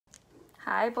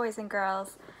Hi, boys and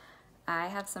girls. I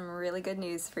have some really good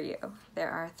news for you. There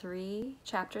are 3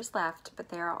 chapters left, but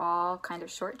they are all kind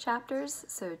of short chapters,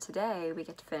 so today we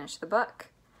get to finish the book.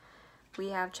 We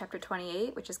have chapter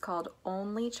 28, which is called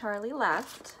Only Charlie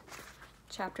Left,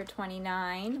 chapter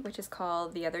 29, which is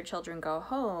called The Other Children Go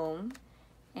Home,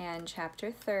 and chapter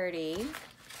 30,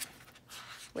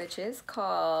 which is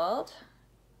called,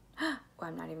 well,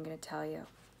 I'm not even going to tell you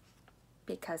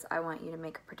because I want you to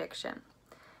make a prediction.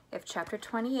 If chapter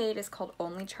 28 is called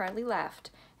Only Charlie Left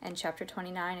and chapter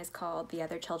 29 is called The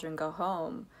Other Children Go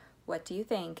Home, what do you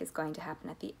think is going to happen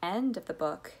at the end of the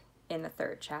book in the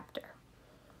 3rd chapter?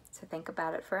 So think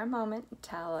about it for a moment.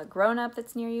 Tell a grown-up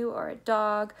that's near you or a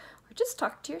dog, or just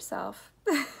talk to yourself.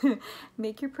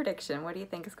 Make your prediction. What do you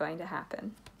think is going to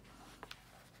happen?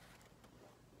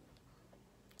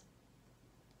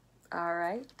 All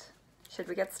right. Should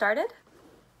we get started?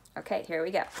 Okay, here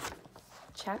we go.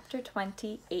 Chapter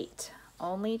 28,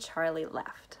 Only Charlie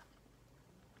Left.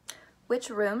 "Which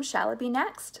room shall it be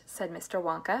next?" said Mr.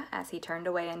 Wonka as he turned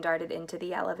away and darted into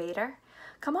the elevator.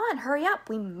 "Come on, hurry up,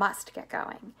 we must get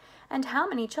going. And how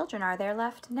many children are there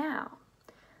left now?"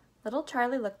 Little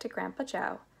Charlie looked at Grandpa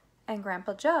Joe, and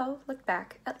Grandpa Joe looked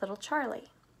back at little Charlie.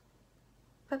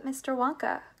 "But Mr.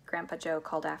 Wonka," Grandpa Joe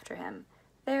called after him,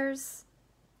 there's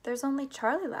only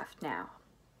Charlie left now."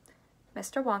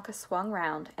 Mr. Wonka swung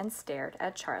round and stared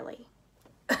at Charlie.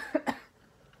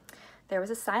 There was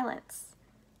a silence.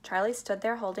 Charlie stood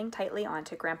there holding tightly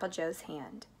onto Grandpa Joe's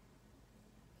hand.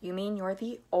 "You mean you're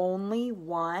the only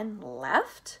one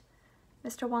left?"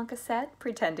 Mr. Wonka said,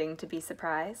 pretending to be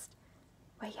surprised.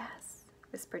 "Why, yes,"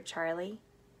 whispered Charlie.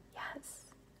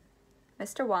 "Yes."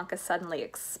 Mr. Wonka suddenly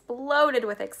exploded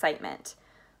with excitement.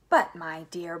 "But my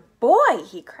dear boy,"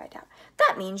 he cried out,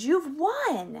 "that means you've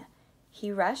won!" He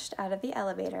rushed out of the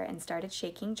elevator and started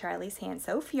shaking Charlie's hand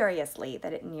so furiously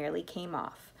that it nearly came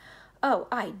off. "Oh,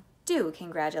 I do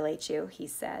congratulate you," he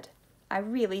said. "I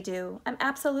really do. I'm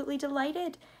absolutely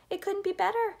delighted. It couldn't be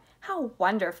better. How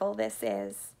wonderful this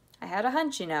is. I had a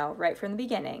hunch, you know, right from the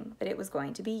beginning, that it was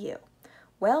going to be you.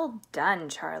 Well done,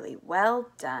 Charlie. Well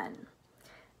done.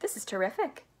 This is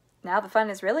terrific. Now the fun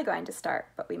is really going to start,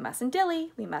 but we mustn't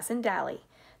dilly, we mustn't dally.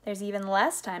 There's even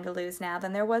less time to lose now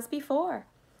than there was before.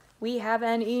 We have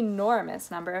an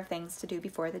enormous number of things to do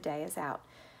before the day is out.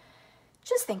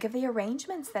 Just think of the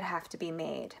arrangements that have to be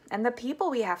made and the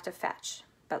people we have to fetch.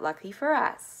 But lucky for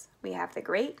us, we have the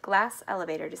great glass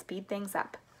elevator to speed things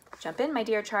up. Jump in, my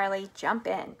dear Charlie, jump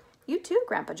in. You too,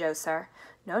 Grandpa Joe, sir.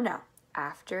 No,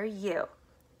 after you.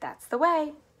 That's the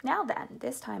way. Now then,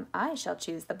 this time I shall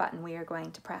choose the button we are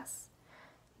going to press."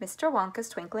 Mr. Wonka's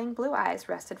twinkling blue eyes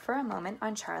rested for a moment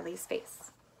on Charlie's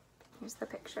face. Here's the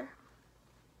picture.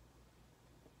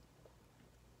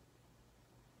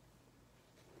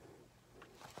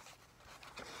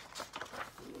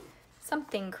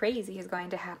 Something crazy is going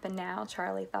to happen now,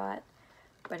 Charlie thought.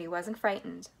 But he wasn't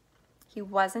frightened. He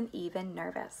wasn't even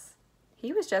nervous.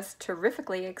 He was just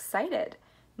terrifically excited,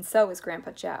 and so was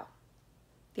Grandpa Joe.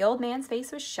 The old man's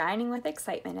face was shining with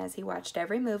excitement as he watched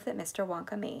every move that Mr.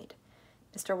 Wonka made.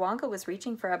 Mr. Wonka was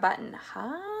reaching for a button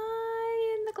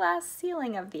high in the glass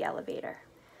ceiling of the elevator.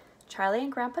 Charlie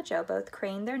and Grandpa Joe both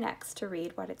craned their necks to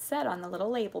read what it said on the little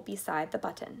label beside the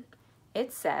button.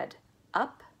 It said,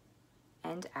 "Up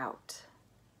and out."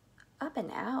 "Up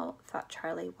and out," thought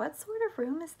Charlie. "What sort of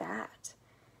room is that?"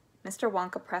 Mr.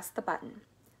 Wonka pressed the button.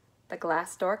 The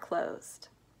glass door closed.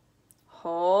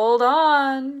 "Hold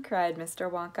on," cried Mr.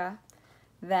 Wonka.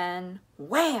 Then,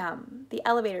 wham! The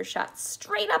elevator shot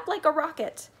straight up like a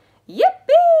rocket.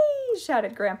 "Yippee!"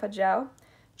 shouted Grandpa Joe.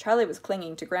 Charlie was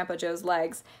clinging to Grandpa Joe's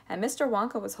legs, and Mr.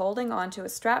 Wonka was holding on to a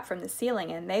strap from the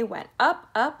ceiling, and they went up,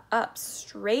 up, up,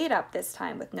 straight up this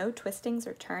time with no twistings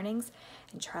or turnings,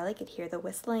 and Charlie could hear the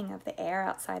whistling of the air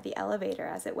outside the elevator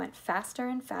as it went faster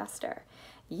and faster.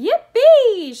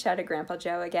 "Yippee!" shouted Grandpa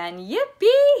Joe again.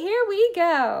 "Yippee! Here we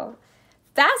go!"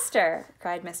 "Faster!"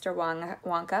 cried Mr.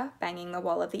 Wonka, banging the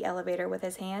wall of the elevator with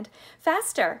his hand.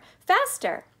 "Faster!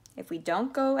 Faster! If we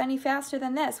don't go any faster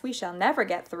than this, we shall never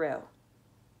get through."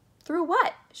 "Through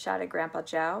what?" shouted Grandpa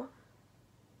Joe.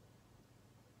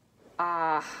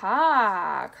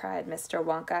 "Aha!" cried Mr.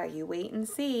 Wonka. "You wait and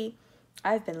see.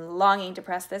 I've been longing to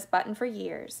press this button for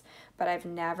years, but I've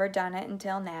never done it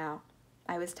until now.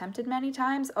 I was tempted many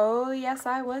times. Oh, yes,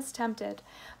 I was tempted.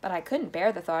 But I couldn't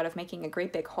bear the thought of making a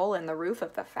great big hole in the roof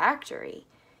of the factory.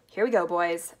 Here we go,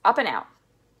 boys. Up and out."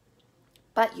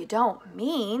 "But you don't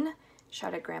mean,"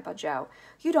 shouted Grandpa Joe,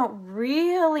 "you don't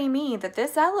really mean that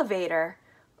this elevator—"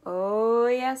 "Oh,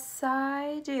 yes,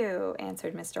 I do,"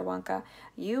 answered Mr. Wonka.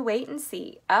 "You wait and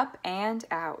see. Up and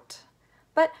out."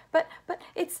 But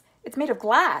it's It's made of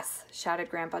glass, shouted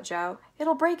Grandpa Joe.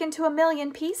 It'll break into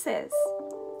 1,000,000 pieces.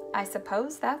 I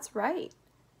suppose that's right,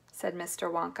 said Mr.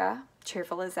 Wonka,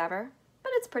 cheerful as ever,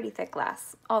 but it's pretty thick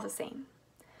glass, all the same.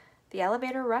 The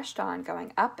elevator rushed on,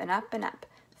 going up and up and up,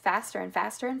 faster and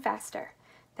faster and faster.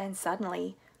 Then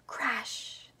suddenly,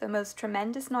 crash! The most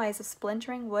tremendous noise of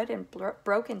splintering wood and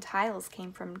broken tiles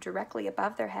came from directly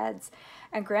above their heads,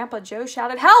 and Grandpa Joe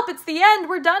shouted, "Help! It's the end!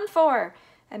 We're done for!"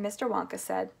 And Mr. Wonka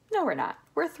said, "No, we're not.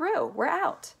 We're through. We're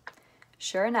out."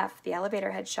 Sure enough, the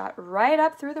elevator had shot right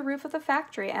up through the roof of the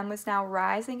factory and was now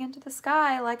rising into the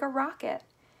sky like a rocket,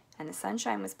 and the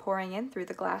sunshine was pouring in through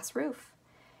the glass roof.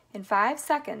 In 5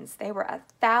 seconds, they were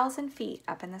 1,000 feet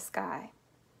up in the sky.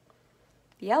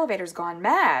 "The elevator's gone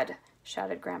mad,"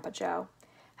 shouted Grandpa Joe.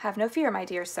 "Have no fear, my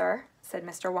dear sir," said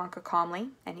Mr. Wonka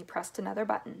calmly, and he pressed another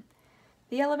button.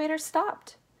 The elevator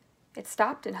stopped. It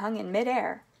stopped and hung in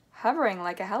midair, hovering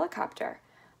like a helicopter,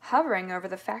 hovering over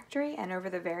the factory and over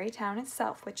the very town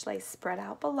itself, which lay spread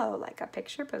out below like a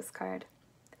picture postcard.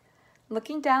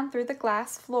 Looking down through the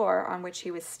glass floor on which he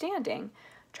was standing,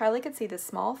 Charlie could see the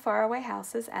small faraway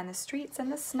houses and the streets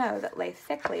and the snow that lay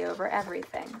thickly over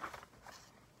everything.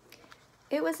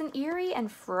 It was an eerie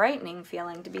and frightening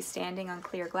feeling to be standing on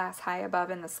clear glass high above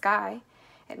in the sky.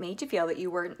 It made you feel that you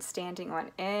weren't standing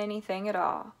on anything at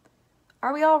all.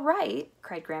 "Are we all right?"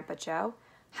 cried Grandpa Joe.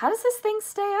 "How does this thing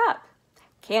stay up?"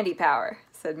 "Candy power,"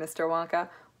 said Mr. Wonka.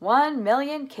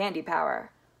 1,000,000 candy power.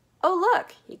 "Oh,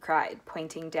 look," he cried,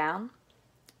 pointing down.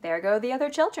 "There go the other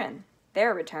children.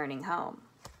 They're returning home."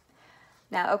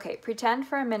 Now, okay, pretend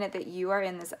for a minute that you are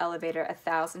in this elevator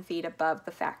 1,000 feet above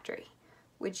the factory.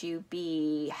 Would you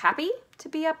be happy to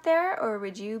be up there, or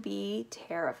would you be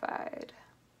terrified?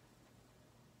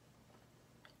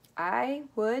 I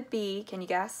would be, can you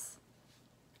guess?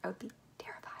 I would be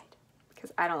terrified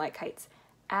because I don't like heights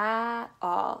at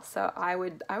all. So I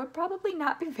would probably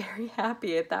not be very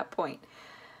happy at that point.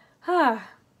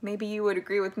 Maybe you would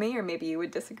agree with me, or maybe you would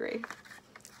disagree.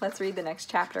 Let's read the next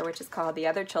chapter, which is called "The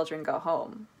Other Children Go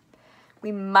Home."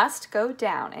 "We must go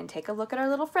down and take a look at our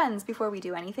little friends before we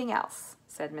do anything else,"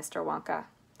 said Mr. Wonka.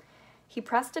 He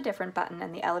pressed a different button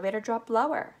and the elevator dropped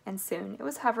lower, and soon it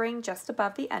was hovering just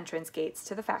above the entrance gates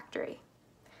to the factory.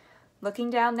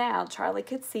 Looking down now, Charlie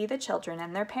could see the children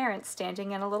and their parents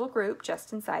standing in a little group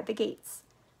just inside the gates.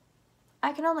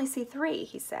 "I can only see 3,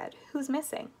 he said. "Who's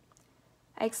missing?"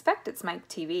 "I expect it's Mike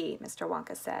TV, Mr.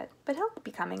 Wonka said, "but he'll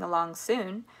be coming along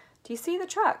soon. Do you see the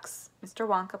trucks?" Mr.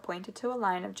 Wonka pointed to a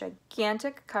line of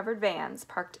gigantic covered vans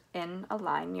parked in a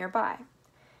line nearby.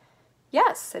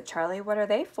 "Yes," said Charlie. "What are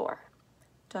they for?"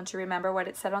 "Don't you remember what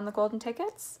it said on the golden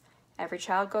tickets? Every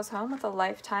child goes home with a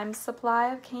lifetime supply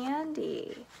of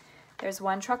candy. There's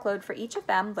 1 truckload for each of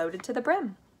them, loaded to the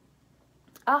brim."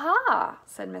 "Aha!"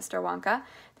 said Mr. Wonka.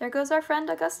 "There goes our friend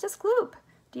Augustus Gloop.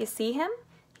 Do you see him?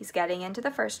 He's getting into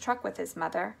the first truck with his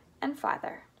mother and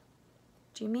father."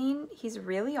 "Do you mean he's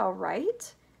really all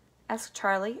right?" asked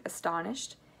Charlie,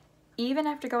 astonished. "Even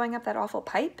after going up that awful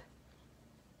pipe?"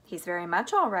 "He's very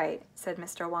much all right," said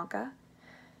Mr. Wonka.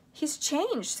 "He's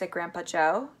changed," said Grandpa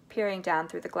Joe, peering down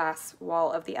through the glass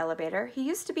wall of the elevator. "He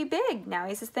used to be big. Now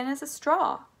he's as thin as a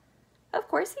straw." "Of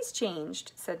course he's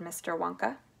changed," said Mr.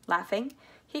 Wonka, laughing.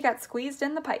 "He got squeezed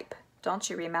in the pipe. Don't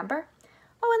you remember?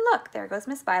 Oh, and look, there goes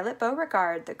Miss Violet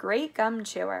Beauregard, the great gum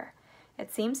chewer.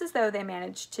 It seems as though they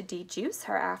managed to dejuice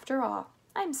her after all.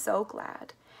 I'm so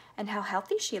glad. And how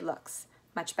healthy she looks.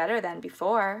 Much better than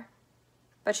before."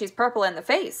 "But she's purple in the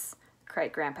face,"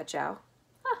 cried Grandpa Joe.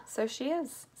 "Ah, so she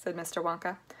is," said Mr.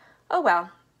 Wonka. "Oh,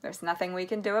 well, there's nothing we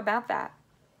can do about that."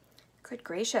 "Good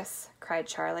gracious," cried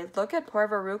Charlie. "Look at poor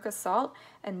Veruca Salt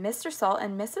and Mr. Salt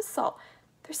and Mrs. Salt.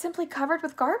 They're simply covered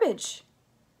with garbage."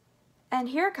 "And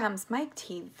here comes Mike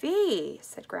TV,"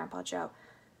 said Grandpa Joe.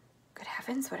 "Good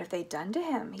heavens, what have they done to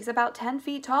him? He's about 10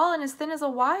 feet tall and as thin as a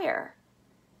wire."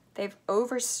 "They've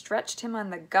overstretched him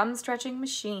on the gum-stretching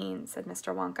machine," said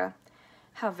Mr. Wonka.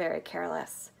 "How very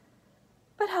careless."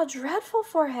 "But how dreadful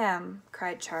for him!"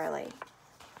 cried Charlie.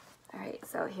 All right,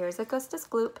 so here's Augustus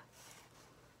Gloop.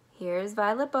 Here's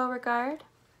Violet Beauregard.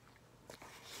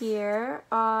 Here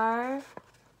are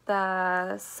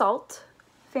the Salt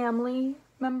family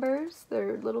members,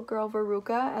 their little girl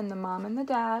Veruca and the mom and the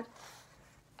dad.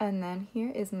 And then here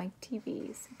is Mike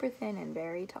TV, super thin and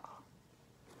very tall.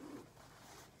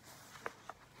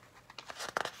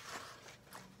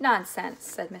 "Nonsense,"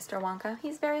 said Mr. Wonka.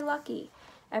 "He's very lucky.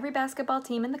 Every basketball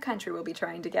team in the country will be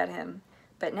trying to get him.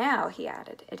 But now," he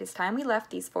added, "it is time we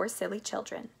left these 4 silly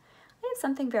children. I have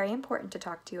something very important to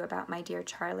talk to you about, my dear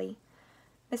Charlie."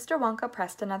 Mr. Wonka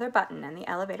pressed another button and the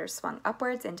elevator swung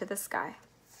upwards into the sky.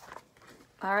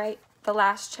 All right, the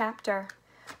last chapter.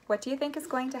 What do you think is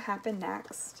going to happen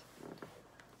next?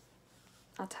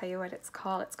 I'll tell you what it's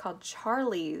called. It's called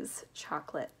Charlie's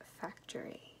Chocolate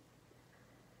Factory.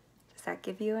 Does that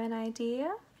give you an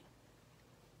idea?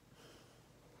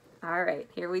 All right,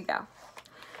 here we go.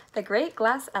 The great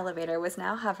glass elevator was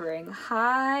now hovering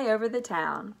high over the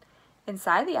town.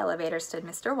 Inside the elevator stood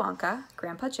Mr. Wonka,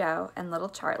 Grandpa Joe, and little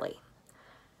Charlie.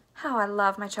 "How I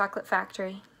love my chocolate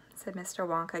factory," said Mr.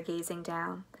 Wonka, gazing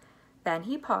down. Then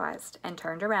he paused and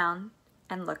turned around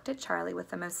and looked at Charlie with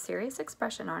the most serious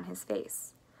expression on his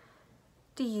face.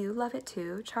 "Do you love it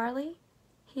too, Charlie?"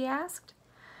 he asked.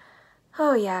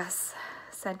 "Oh, yes,"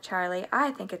 said Charlie.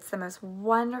 "I think it's the most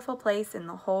wonderful place in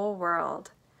the whole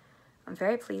world." "I'm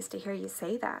very pleased to hear you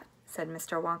say that," said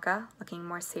Mr. Wonka, looking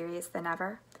more serious than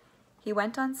ever. He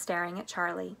went on staring at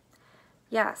Charlie.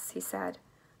 "Yes," he said,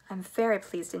 "I'm very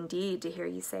pleased indeed to hear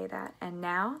you say that, and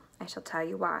now I shall tell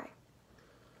you why."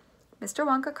 Mr.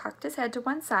 Wonka cocked his head to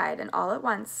one side, and all at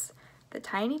once the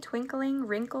tiny twinkling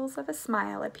wrinkles of a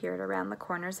smile appeared around the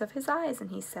corners of his eyes, and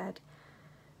he said,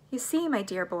 "You see, my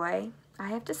dear boy, I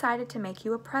have decided to make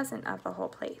you a present of the whole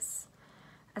place.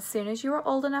 As soon as you are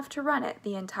old enough to run it,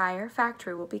 the entire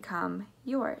factory will become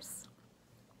yours."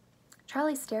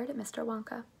 Charlie stared at Mr.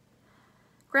 Wonka.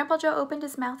 Grandpa Joe opened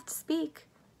his mouth to speak,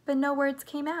 but no words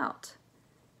came out.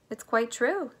 "It's quite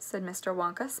true," said Mr.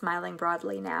 Wonka, smiling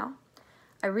broadly now.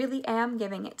 "I really am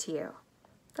giving it to you.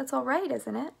 That's all right,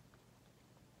 isn't it?"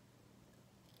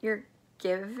 "You're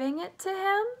giving it to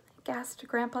him?" gasped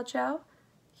Grandpa Joe.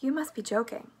 "You must be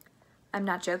joking." "I'm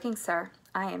not joking, sir.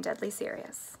 I am deadly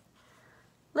serious."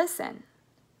 "Listen,"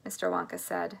 Mr. Wonka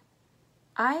said.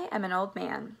 "I am an old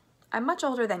man. I'm much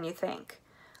older than you think.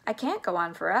 I can't go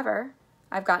on forever.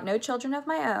 I've got no children of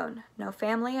my own, no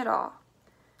family at all.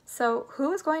 So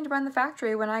who is going to run the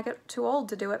factory when I get too old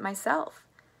to do it myself?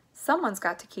 Someone's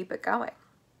got to keep it going.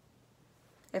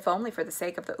 If only for the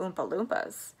sake of the Oompa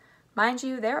Loompas. Mind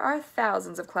you, there are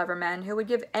thousands of clever men who would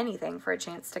give anything for a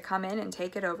chance to come in and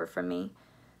take it over from me.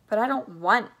 But I don't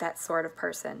want that sort of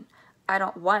person. I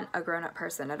don't want a grown-up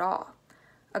person at all.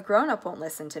 A grown-up won't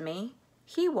listen to me.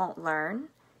 He won't learn.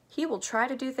 He will try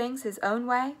to do things his own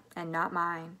way and not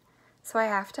mine. So I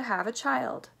have to have a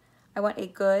child. I want a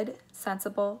good,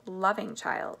 sensible, loving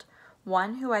child.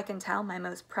 One who I can tell my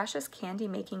most precious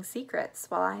candy-making secrets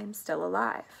while I am still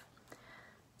alive."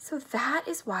 "So that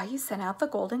is why you sent out the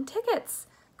golden tickets,"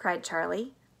 cried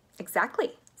Charlie.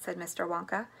 "Exactly," said Mr.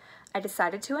 Wonka. "I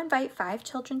decided to invite 5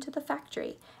 children to the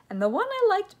factory, and the one I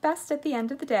liked best at the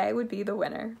end of the day would be the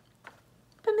winner."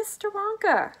 "But Mr.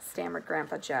 Wonka," stammered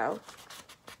Grandpa Joe,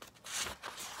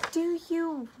 "do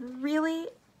you really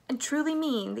and truly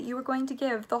mean that you were going to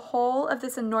give the whole of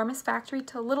this enormous factory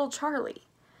to little Charlie?"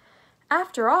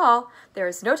 "After all, there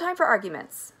is no time for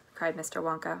arguments," cried Mr.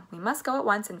 Wonka. "We must go at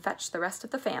once and fetch the rest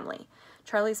of the family,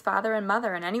 Charlie's father and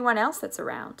mother and anyone else that's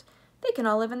around. They can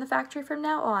all live in the factory from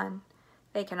now on.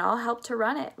 They can all help to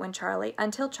run it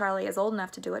until Charlie is old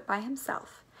enough to do it by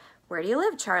himself. Where do you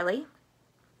live, Charlie?"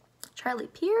 Charlie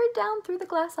peered down through the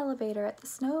glass elevator at the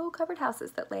snow-covered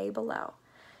houses that lay below.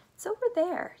 "It's over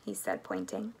there," he said,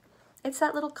 pointing. "It's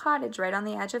that little cottage right on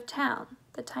the edge of town,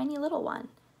 the tiny little one."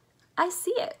 "I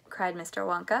see it," cried Mr.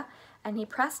 Wonka, and he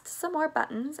pressed some more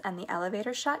buttons and the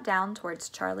elevator shot down towards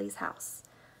Charlie's house.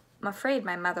 "I'm afraid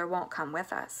my mother won't come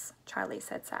with us," Charlie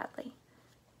said sadly.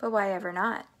 "But why ever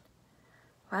not?"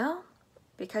 "Well,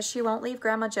 because she won't leave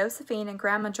Grandma Josephine and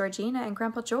Grandma Georgina and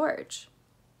Grandpa George."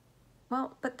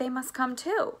 "Well, but they must come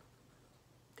too."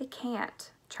 "They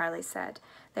can't," Charlie said.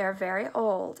 "They are very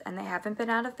old, and they haven't been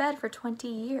out of bed for 20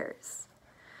 years.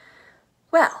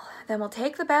 "Well, then we'll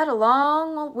take the bed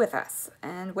along with us,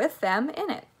 and with them in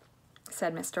it,"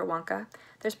 said Mr. Wonka.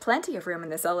 "There's plenty of room in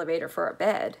this elevator for a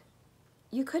bed."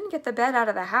 "You couldn't get the bed out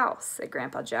of the house," said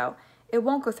Grandpa Joe. "It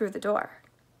won't go through the door."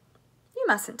 "You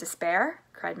mustn't despair,"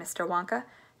 cried Mr. Wonka.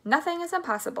 "Nothing is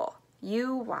impossible.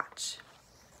 You watch."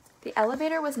 The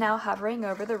elevator was now hovering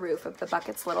over the roof of the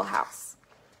Buckets' little house.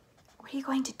 "What are you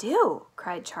going to do?"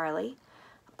 cried Charlie.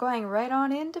 "I'm going right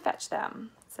on in to fetch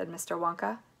them," said Mr.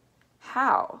 Wonka.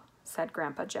 "How?" said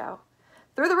Grandpa Joe.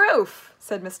 "Through the roof,"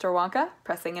 said Mr. Wonka,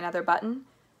 pressing another button.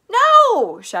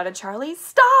 "No!" shouted Charlie.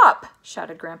 "Stop!"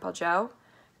 shouted Grandpa Joe.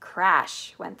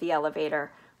 Crash went the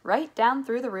elevator, right down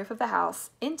through the roof of the house,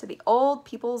 into the old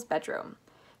people's bedroom.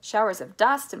 Showers of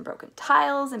dust and broken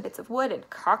tiles and bits of wood and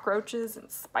cockroaches and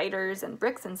spiders and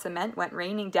bricks and cement went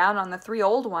raining down on the 3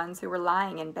 old ones who were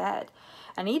lying in bed,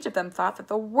 and each of them thought that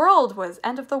the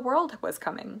end of the world was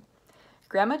coming.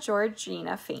 Grandma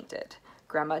Georgina fainted.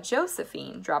 Grandma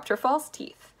Josephine dropped her false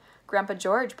teeth. Grandpa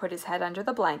George put his head under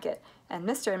the blanket, and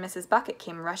Mr. and Mrs. Bucket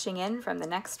came rushing in from the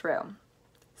next room.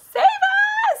 "Save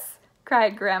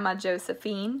cried Grandma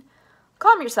Josephine.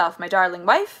 Calm yourself, my darling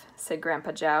wife, said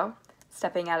Grandpa Joe,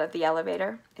 stepping out of the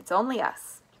elevator. It's only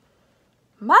us.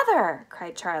 Mother,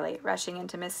 cried Charlie, rushing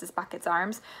into Mrs. Bucket's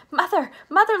arms. Mother,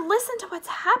 Mother, listen to what's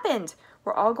happened.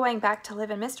 We're all going back to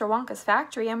live in Mr. Wonka's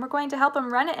factory, and we're going to help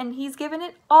him run it, and he's given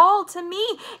it all to me.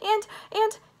 And...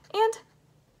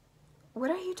 What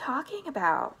are you talking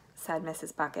about? Said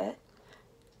Mrs. Bucket.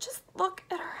 Just look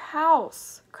at her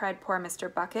house, cried poor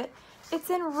Mr. Bucket. It's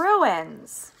in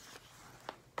ruins.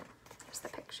 Here's the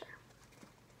picture.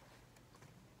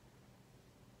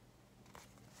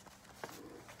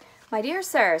 My dear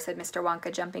sir, said Mr.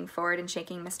 Wonka, jumping forward and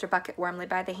shaking Mr. Bucket warmly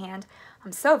by the hand,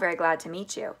 I'm so very glad to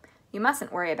meet you. You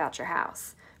mustn't worry about your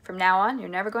house. From now on, you're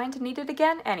never going to need it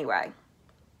again anyway.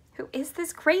 Who is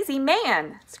this crazy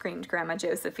man? Screamed Grandma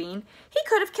Josephine. He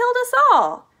could have killed us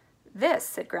all. This,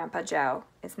 said Grandpa Joe,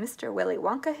 is Mr. Willy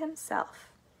Wonka himself.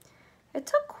 It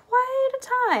took quite a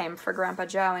time for Grandpa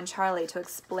Joe and Charlie to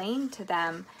explain to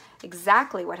them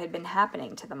exactly what had been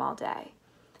happening to them all day.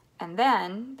 And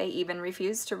then they even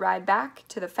refused to ride back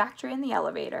to the factory in the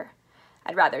elevator.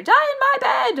 I'd rather die in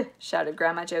my bed, shouted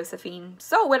Grandma Josephine.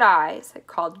 So would I,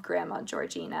 called Grandma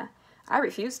Georgina. I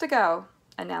refuse to go,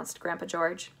 announced Grandpa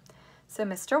George. So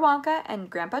Mr. Wonka and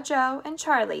Grandpa Joe and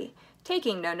Charlie,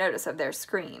 taking no notice of their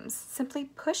screams, simply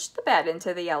pushed the bed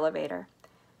into the elevator.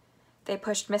 They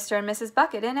pushed Mr. and Mrs.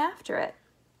 Bucket in after it.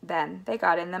 Then they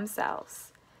got in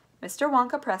themselves. Mr.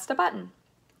 Wonka pressed a button.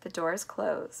 The doors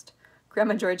closed.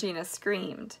 Grandma Georgina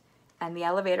screamed, and the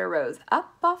elevator rose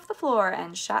up off the floor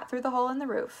and shot through the hole in the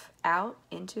roof, out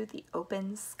into the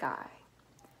open sky.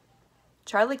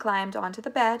 Charlie climbed onto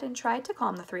the bed and tried to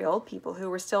calm the three old people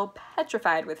who were still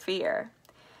petrified with fear.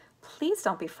 Please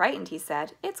don't be frightened, he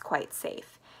said. It's quite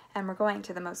safe, and we're going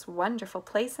to the most wonderful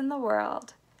place in the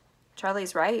world.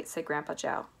 Charlie's right, said Grandpa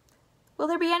Joe. Will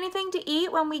there be anything to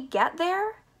eat when we get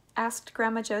there? Asked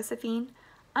Grandma Josephine.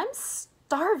 I'm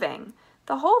starving.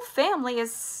 The whole family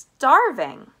is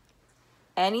starving.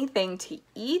 Anything to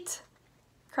eat?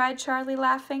 Cried Charlie,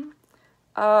 laughing.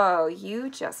 Oh, you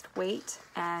just wait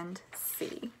and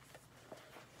see.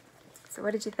 So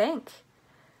what did you think?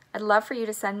 I'd love for you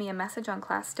to send me a message on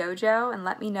Class Dojo and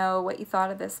let me know what you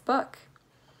thought of this book.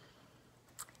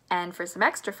 And for some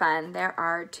extra fun, there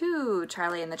are 2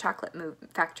 Charlie and the Chocolate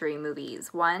Factory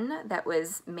movies. One that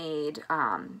was made,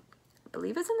 I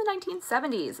believe it's in the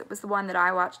 1970s. It was the one that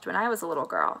I watched when I was a little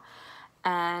girl.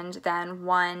 And then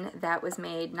one that was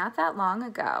made not that long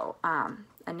ago,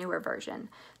 a newer version.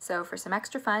 So for some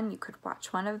extra fun, you could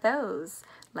watch one of those.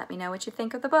 Let me know what you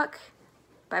think of the book.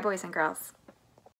 Bye, boys and girls.